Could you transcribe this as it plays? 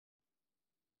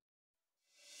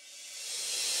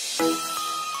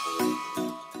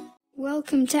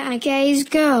Welcome to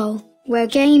EyeGazeGirl, where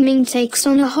gaming takes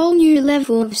on a whole new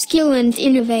level of skill and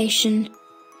innovation.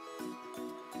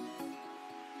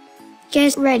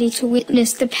 Get ready to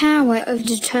witness the power of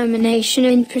determination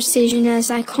and precision as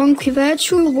I conquer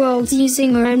virtual worlds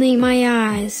using only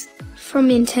my eyes. From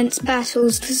intense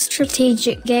battles to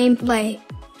strategic gameplay,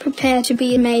 prepare to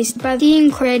be amazed by the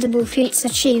incredible feats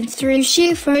achieved through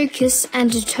sheer focus and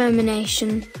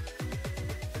determination.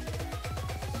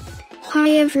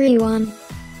 Hi everyone.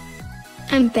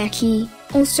 I'm Becky,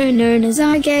 also known as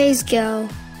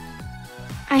EyeGazeGirl.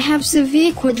 I have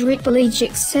severe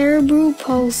quadriplegic cerebral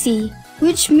palsy,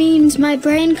 which means my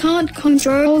brain can't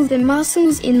control the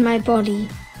muscles in my body.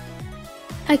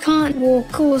 I can't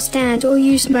walk or stand or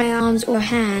use my arms or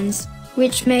hands,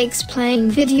 which makes playing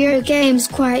video games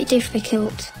quite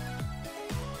difficult.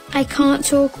 I can't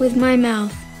talk with my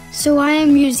mouth, so I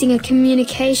am using a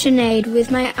communication aid with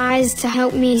my eyes to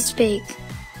help me speak.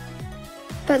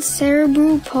 But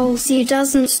cerebral palsy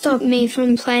doesn't stop me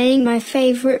from playing my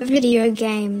favorite video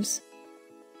games.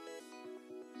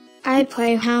 I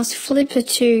play House Flipper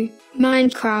 2,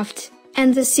 Minecraft,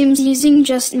 and The Sims using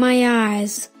just my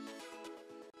eyes.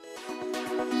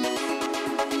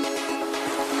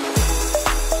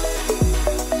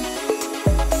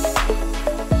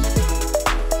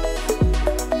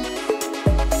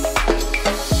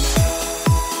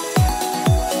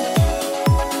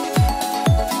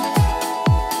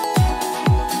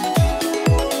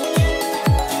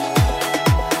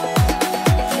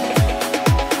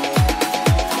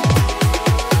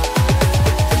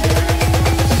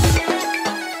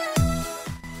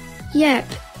 Yep,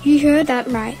 you heard that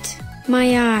right,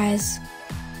 my eyes.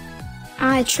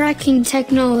 Eye tracking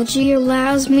technology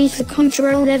allows me to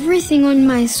control everything on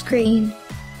my screen.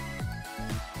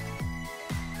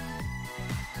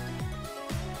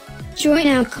 Join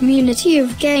our community of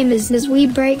gamers as we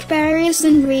break barriers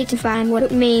and redefine what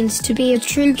it means to be a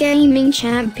true gaming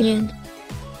champion.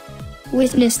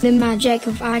 Witness the magic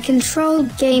of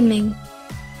eye-controlled gaming.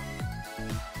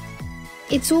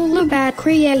 It's all about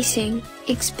creating,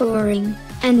 exploring,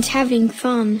 and having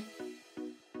fun.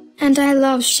 And I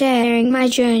love sharing my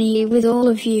journey with all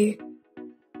of you.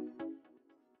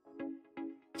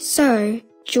 So,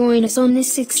 join us on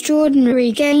this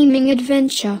extraordinary gaming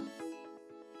adventure.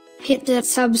 Hit that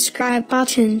subscribe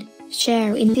button,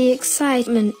 share in the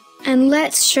excitement, and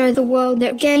let's show the world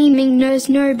that gaming knows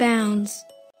no bounds.